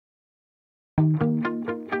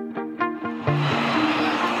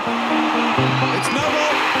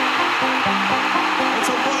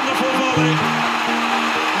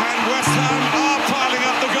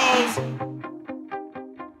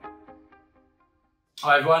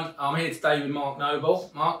Hi everyone, I'm here today with Mark Noble.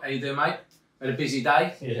 Mark, how you doing, mate? Had a busy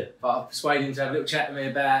day, yeah. But I've persuaded him to have a little chat with me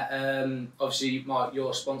about, obviously, Mark,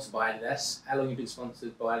 you're sponsored by Adidas. How long have you been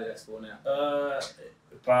sponsored by Adidas for now?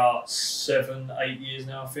 About 7, 8 years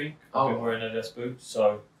now, I think. I've been wearing Adidas boots.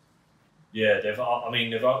 So, yeah, they've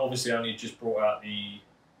obviously only just brought out the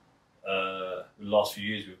last few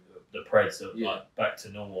years with the Preds, like back to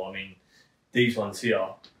normal. I mean, these ones here,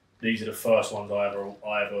 these are the first ones I ever.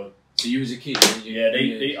 So you was a kid?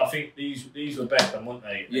 I think these were Beckham, weren't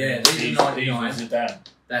they? Yeah, these are 99. These were Zidane.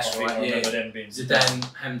 That's right. I remember them being Zidane,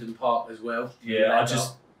 Hampden Park as well. Yeah, they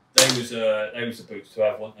was the boots to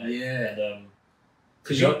have, weren't they? Yeah. And,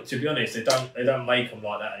 to be honest, they don't make them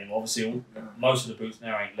like that anymore. Obviously, most of the boots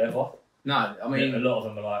now ain't leather. No, I mean a lot of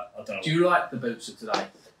them are like, I don't know. Do you like the boots of today?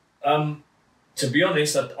 To be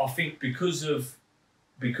honest, I think because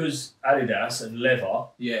Adidas and leather.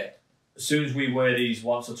 Yeah. As soon as we wear these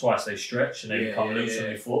once or twice, they stretch and they become loose on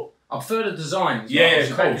your foot. I prefer the designs. Yeah,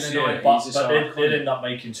 of course. Yeah, but they'd end up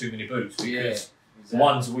making too many boots because the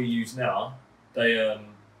ones we use now, they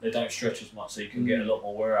don't stretch as much, so you can get a lot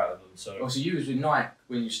more wear out of them. So obviously, you was with Nike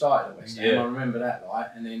when you started at West Ham. I remember that,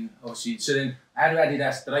 like, and then obviously, so then how do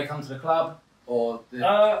Adidas? Do they come to the club or the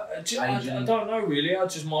I don't know really. My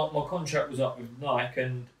contract was up with Nike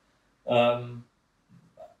and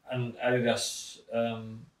Adidas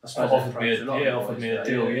offered me a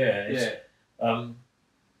deal.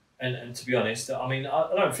 And to be honest, I mean, I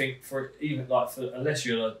don't think unless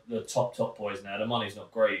you're the top boys now, the money's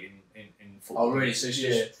not great in football. Oh really? So it's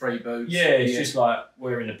just free boots. Yeah, it's just like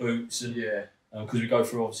wearing the boots and because we go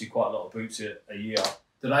through obviously quite a lot of boots a year.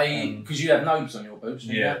 Do they? Because you have nobes on your boots.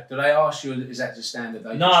 Do they ask you? Is that just standard?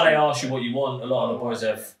 No, they ask you what you want. A lot of the boys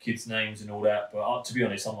have kids' names and all that. But to be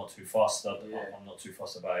honest, I'm not too fussed. I'm not too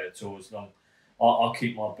fussed about it at all. As long I'll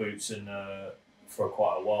keep my boots for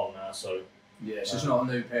quite a while now. So yeah, so it's not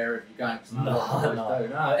a new pair if you're going to. No. A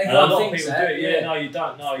lot of people do it. Yeah, no, you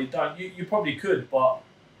don't. No, you don't. You probably could, but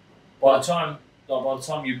by the time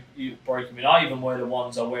you break them in, I even wear the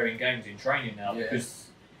ones I wear in games in training now because.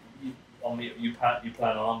 You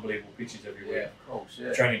plan on unbelievable pitches every week. Yeah, of course,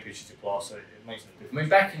 Training pitches to class, so it makes no difference. I mean,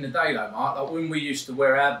 back in the day though, Mark, like when we used to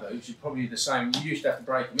wear our boots, you're probably the same. You used to have to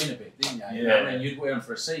break them in a bit, didn't you? Yeah. You know what I mean, you'd wear them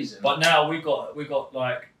for a season. But now we got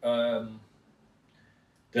like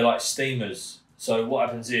they're like steamers. So what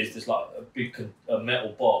happens is there's like a big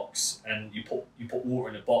metal box, and you put water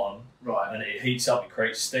in the bottom, right? And it heats up, it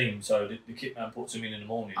creates steam. So the kit man puts them in the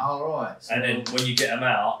morning. Oh right. So and then when you get them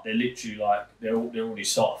out, they're literally like they're already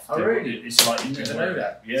soft. Oh really? It's like you never know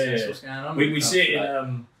that. Yeah. That's what's going on. We see it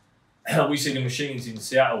in we see the machines in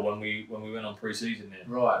Seattle when we went on pre-season there.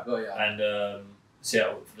 Right, got ya. And the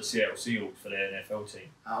Seattle Seahawks for their NFL team.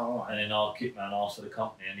 Oh right. And then our kit man asked for the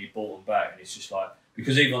company, and he bought them back, and it's just like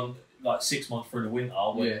because even like 6 months through the winter,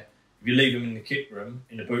 if you leave them in the kit room,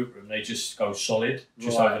 in the boot room, they just go solid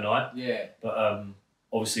overnight. Yeah. But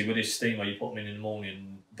obviously with this steamer, you put them in the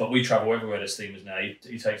morning. But we travel everywhere. The steamers now.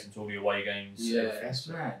 He takes them to all the away games. Yeah, that's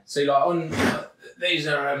mad. See, like these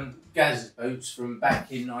are Gaz's boots from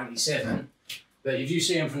back in '97. But if you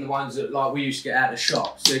see them from the ones that like we used to get out of the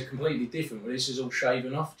shops, they're completely different. Well, this is all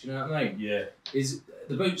shaven off. Do you know what I mean? Yeah. Is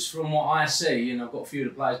the boots from what I see, and I've got a few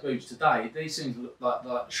of the players' boots today. These seem to look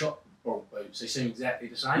like shop boots. They seem exactly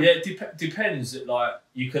the same. Yeah, it depends. Like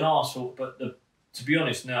you can ask for, but to be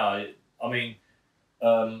honest now, I mean,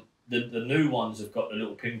 the new ones have got the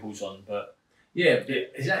little pimples on, but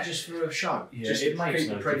is that just for a show? Yeah, just it makes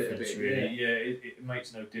no difference really. Yeah, it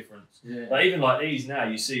makes no difference. Yeah. Like even like these now,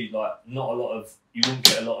 you see like not a lot of. You wouldn't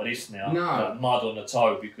get a lot of this now. No. Like mud on the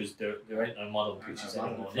toe because there ain't no mud on pitches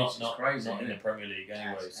anymore. Not crazy, not in the Premier League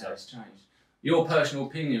anyway. So it's changed. Your personal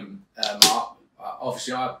opinion, Mark.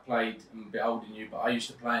 Obviously, I played. I'm a bit older than you, but I used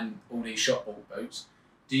to play in all these shop ball boots.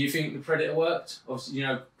 Do you think the Predator worked? Obviously, you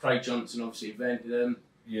know Craig Johnson obviously invented them.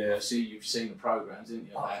 Yeah. Obviously, you've seen the programs, didn't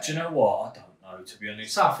you? Do you know what? I don't know. To be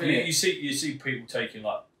honest, tough, isn't it? You see people taking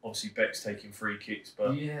like obviously Beck's taking free kicks,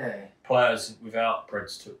 but players without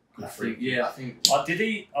Preds took good free kicks. Yeah, I think. Did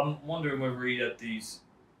he? I'm wondering whether he had these,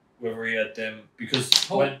 whether he had them because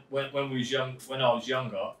when I was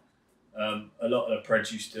younger. A lot of the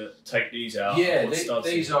Preds used to take these out. Yeah, these are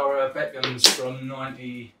Beckham's from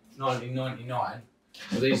 1999.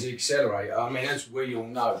 Well, these are accelerator. I mean, as we all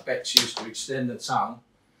know, Becks used to extend the tongue.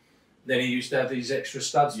 Then he used to have these extra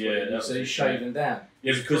studs for him, so he's shaving down.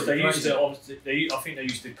 Yeah, because they used to, obviously, I think they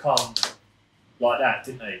used to come like that,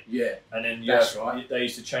 didn't they? Yeah. And then right. They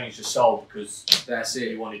used to change the sole because that's it.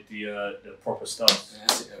 You wanted the proper studs. Yeah,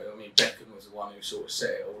 that's it. I mean, Beckham was the one who sort of set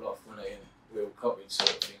it all off, wasn't he? And we all copied sort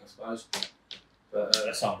of thing, I suppose. But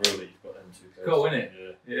that's unreal that you've got them two. Cool, isn't it?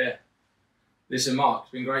 Yeah. Listen, Mark,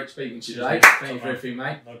 it's been great speaking to you today. Thank you for everything,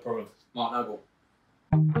 mate. No problem. Mark Noble.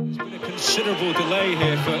 There's been a considerable delay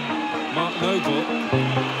here for Mark Noble.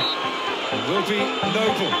 It will be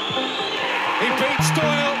Noble. He beats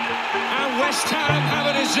Doyle, and West Ham have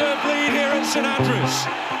a deserved lead here at St Andrews.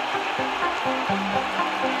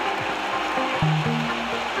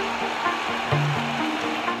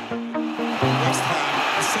 West Ham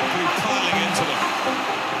are simply piling into them.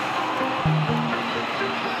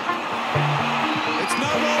 It's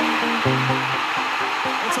Noble.